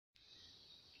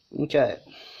Okay,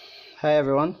 hey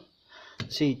everyone,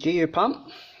 see GU pump,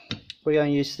 we're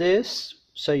going to use this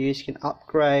so you can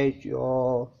upgrade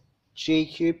your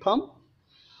GQ pump,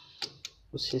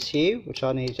 which is here, which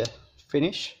I need to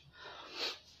finish.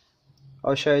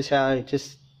 I'll show you how to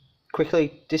just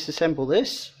quickly disassemble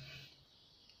this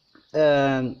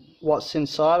and what's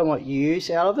inside and what you use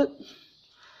out of it.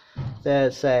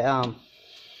 There's a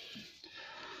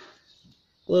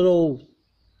little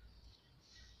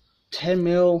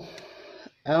 10mm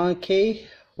Allen key,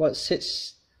 what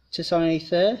sits just underneath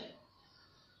there,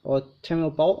 or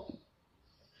 10mm bolt,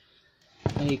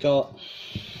 and you got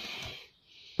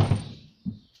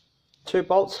 2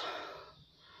 bolts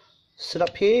sit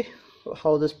up here,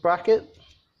 hold this bracket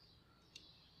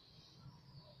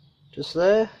just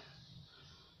there.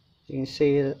 You can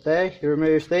see it there. You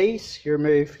remove these, you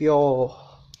remove your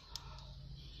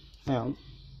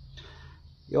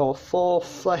 4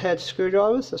 flathead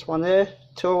screwdrivers. There's one there,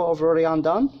 2 I've already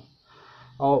undone.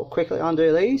 I'll quickly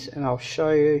undo these and I'll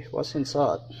show you what's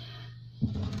inside.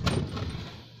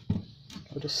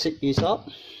 I'll just sit these up.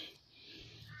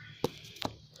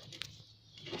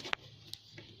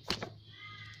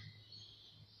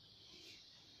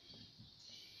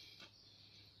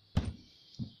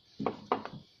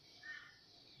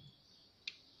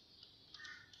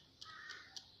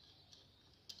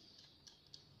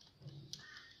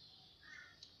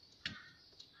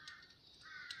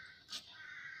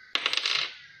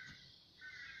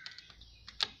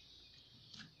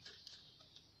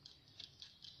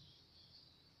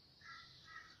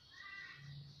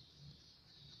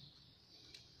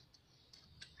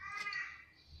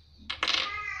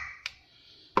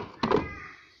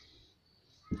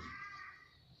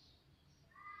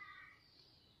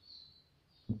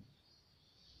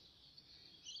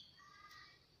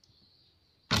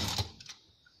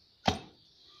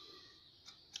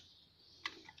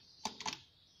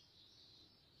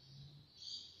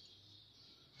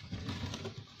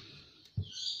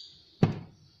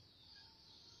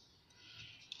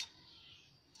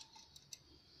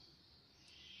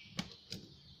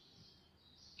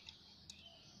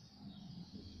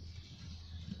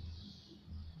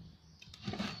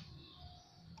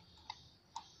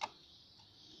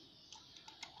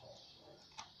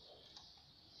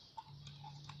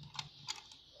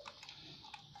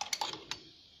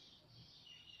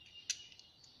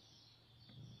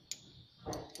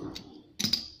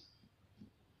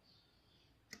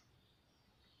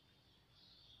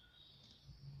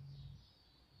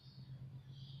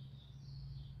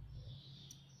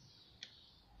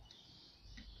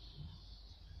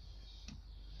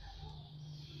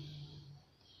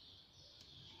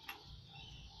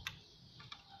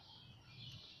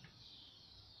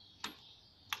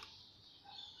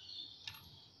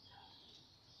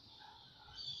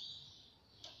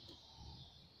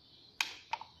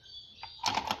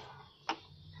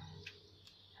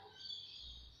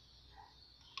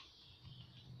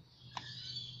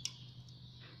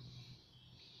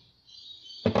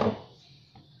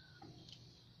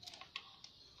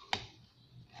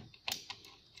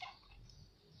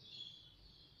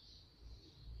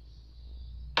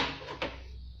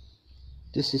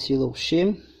 This is your little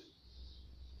shim,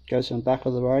 goes on the back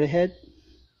of the rotor head,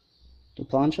 the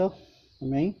plunger,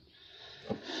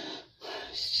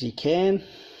 as you can.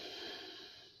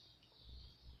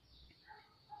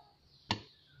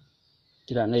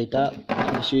 You don't need that,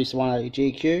 just use the one out of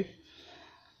your GQ.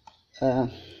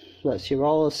 That's your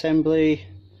roller assembly,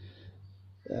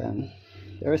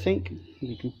 everything.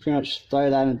 You can pretty much throw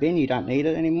that in the bin, you don't need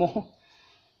it anymore.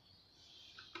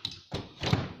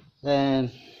 Then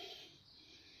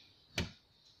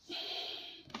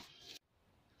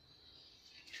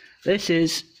this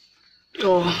is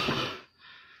your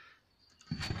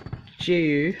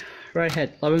GU rotor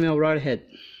head, 11mm rotor head.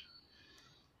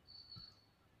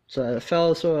 So the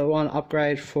fellas who want to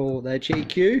upgrade for their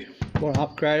GQ, want to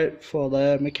upgrade it for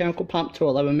the mechanical pump to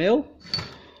 11mm,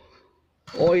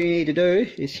 all you need to do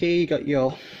is here you got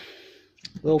your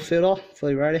little filter for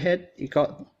the rotor head. You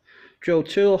got drill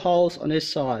 2 holes on this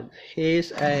side.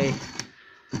 Here's a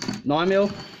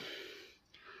 9mm,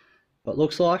 what it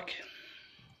looks like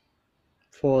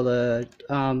for the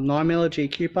 9mm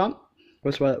GQ pump.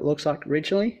 Was what it looks like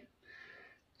originally.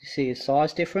 You see a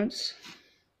size difference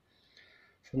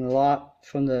from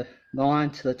the 9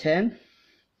 to the 10.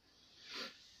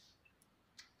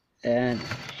 And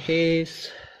here's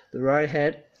the rotor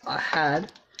head I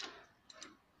had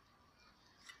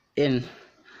in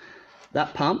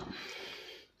that pump,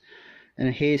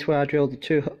 and here's where I drilled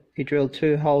he drilled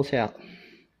 2 holes out.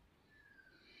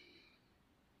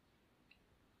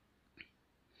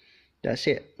 That's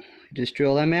it. just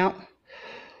drill them out.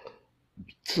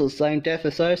 It's the same depth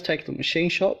as those. Take it to the machine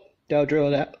shop, they'll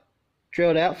drill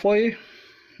it out for you,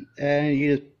 and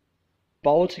you just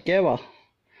bolt it together,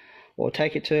 or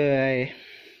take it to a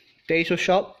diesel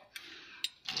shop,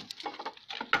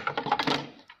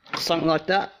 something like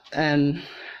that, and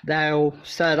they'll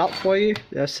set it up for you.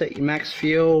 They'll set your max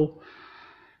fuel,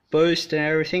 boost and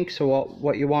everything, so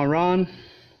what you want to run,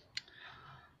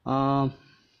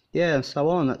 yeah, and so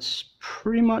on. That's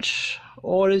pretty much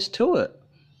all it is to it.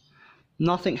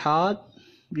 Nothing hard.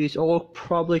 You all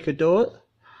probably could do it.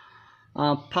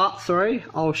 Part 3,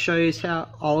 I'll show you how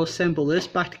I'll assemble this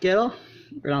back together,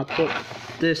 and I'll put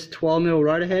this 12mm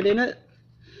rotor head in it.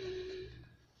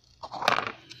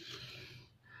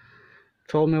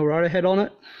 12mm rotor head on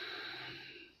it,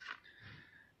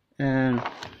 and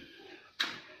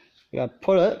you gotta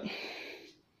put it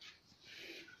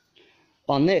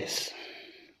on this.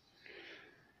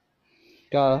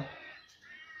 Go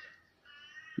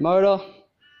motor.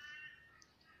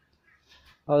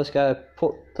 I'll just go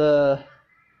put the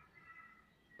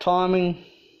timing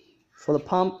for the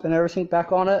pump and everything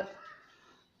back on it.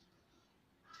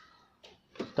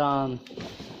 Done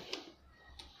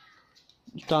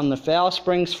the foul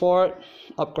springs for it.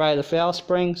 Upgrade the foul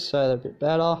springs so they're a bit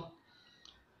better.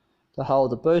 To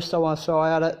hold the boost I want to throw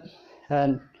at it,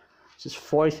 and it's just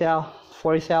 40 thou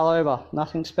over,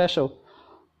 nothing special.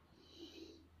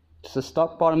 Just a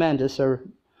stock bottom end, just a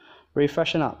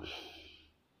refreshing up.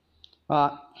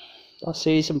 Alright, I'll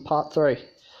see you in part 3.